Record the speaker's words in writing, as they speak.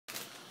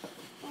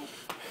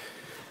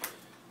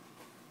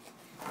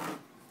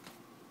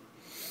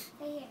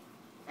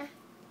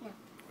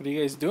What are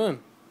you guys doing?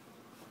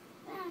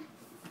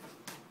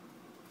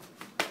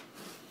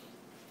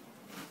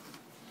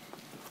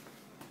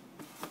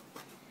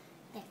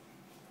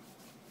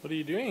 What are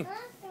you doing?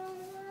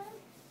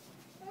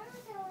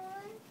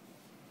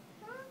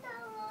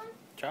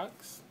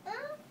 Chucks?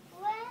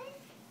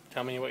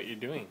 Tell me what you're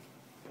doing.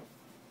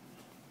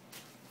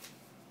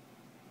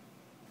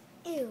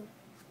 Ew.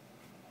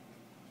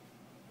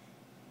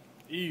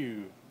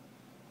 Ew.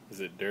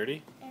 Is it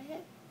dirty?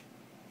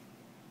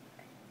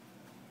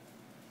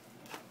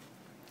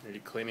 Are you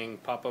cleaning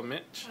Papa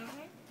Mitch?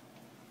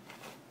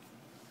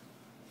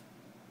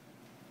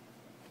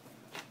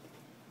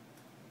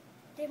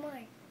 Do more.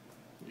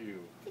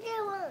 Ew. Do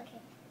more.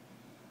 Okay.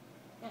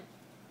 No.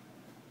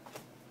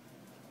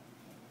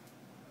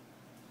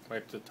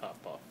 Wipe the top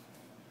off.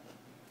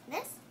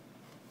 This?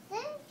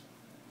 This?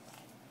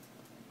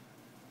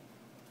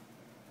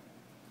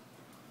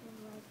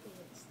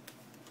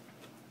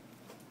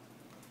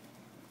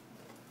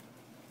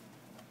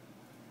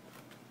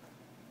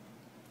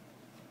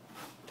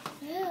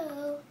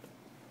 No.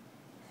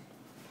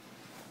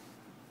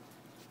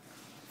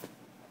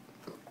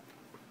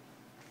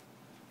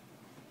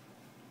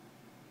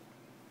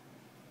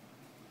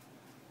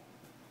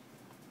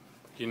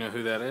 Do you know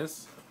who that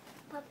is?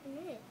 Papa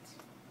Mitch.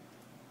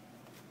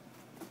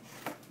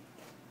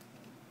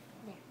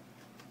 There.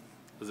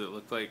 Does it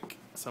look like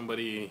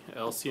somebody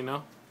else you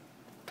know?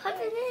 Papa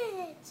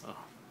Mitch. Oh.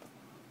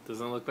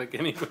 Doesn't look like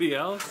anybody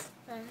else?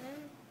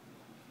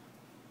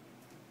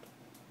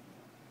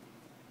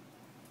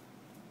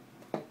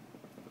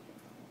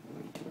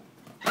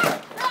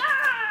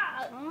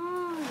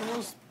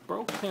 Almost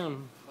broke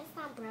him. It's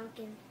not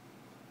broken.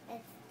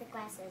 It's the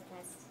glasses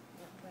that's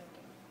not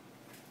broken.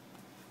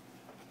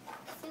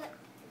 See what?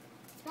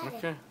 It's better.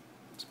 Okay,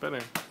 it's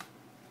better.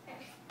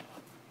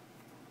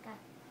 Go.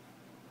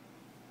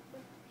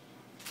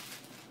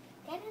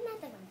 Get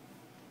another one.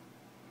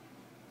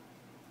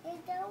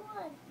 Get that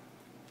one.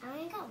 I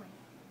ain't got one.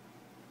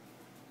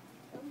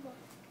 One more.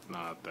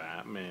 Not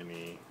that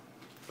many.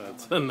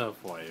 That's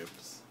enough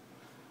wipes.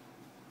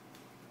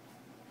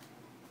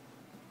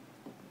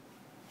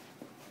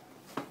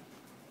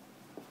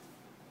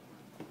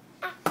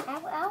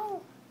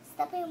 Ow!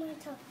 Step in my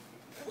toe.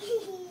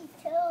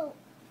 Toe.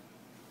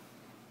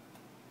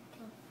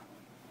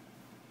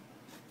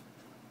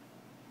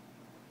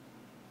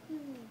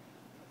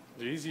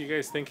 Jeez, you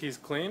guys think he's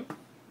clean?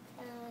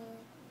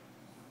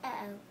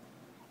 Uh-oh.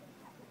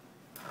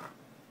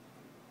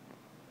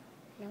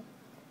 No.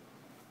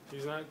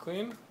 He's not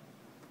clean?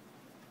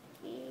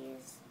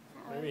 He's...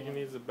 Maybe he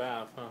needs a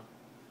bath, huh?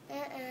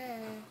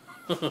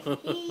 Uh-uh.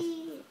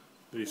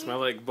 Do you smell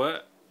like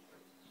butt?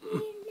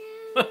 No.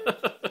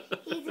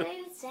 He's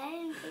doing a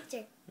sad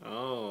picture.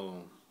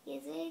 Oh.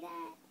 He's doing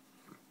that.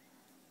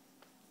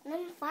 I'm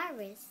in the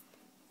forest.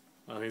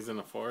 Oh, he's in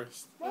the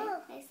forest?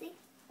 I see.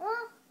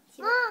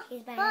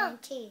 He's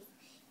behind cheese.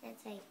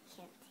 That's why he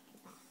can't take a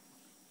bath.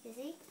 You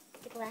see?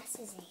 The glass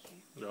is in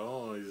here.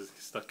 Oh, he's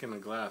stuck in a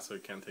glass so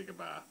he can't take a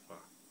bath. Huh?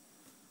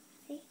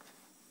 See?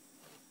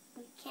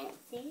 We can't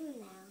see him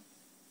now.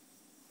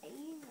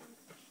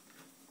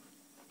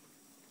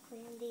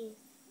 Clean these.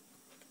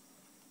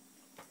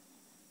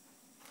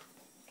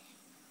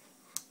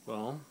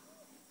 Well,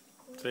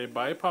 say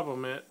bye, Papa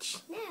Mitch.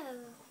 No.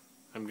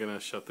 I'm gonna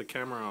shut the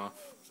camera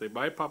off. Say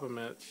bye, Papa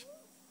Mitch.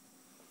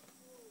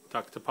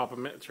 Talk to Papa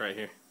Mitch right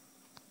here.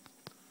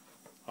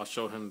 I'll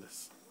show him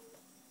this.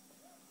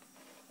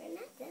 We're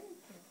not done.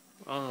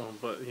 Oh,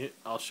 but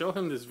I'll show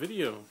him this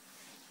video.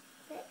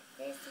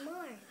 There's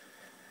more.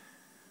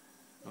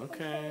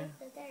 Okay.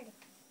 So dirty.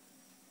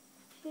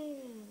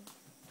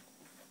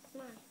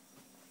 Come on.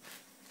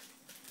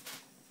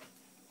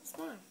 It's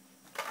more.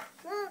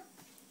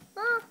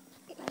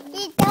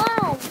 He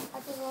does. I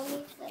think let me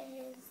put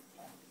his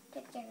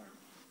picture on.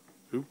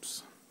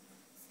 Oops.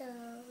 So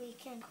we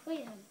can clean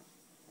him.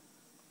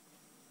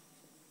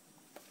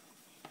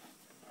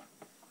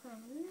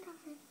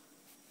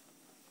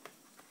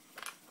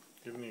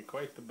 Giving you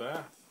quite the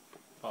bath,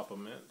 Papa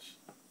Mitch.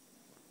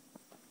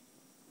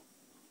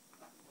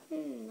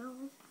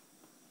 No.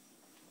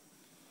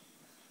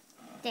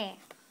 There.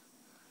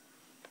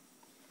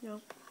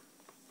 Nope.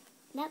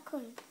 Not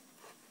clean.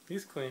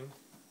 He's clean.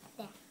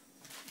 There.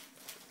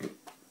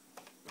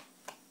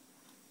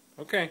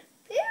 Okay.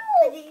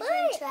 Put these in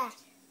trash.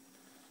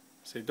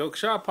 Say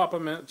Tahca, Papa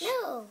Mitch.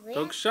 No.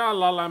 Tahca,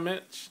 Lala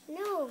Mitch.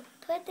 No.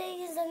 Put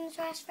these in the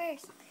trash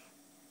first.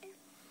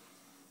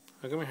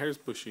 How come your hair's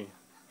bushy?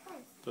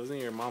 Doesn't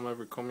your mom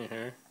ever comb your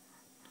hair?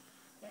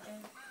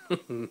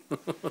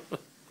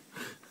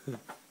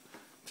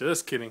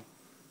 Just kidding.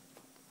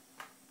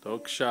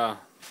 Tahca,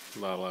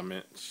 Lala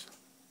Mitch.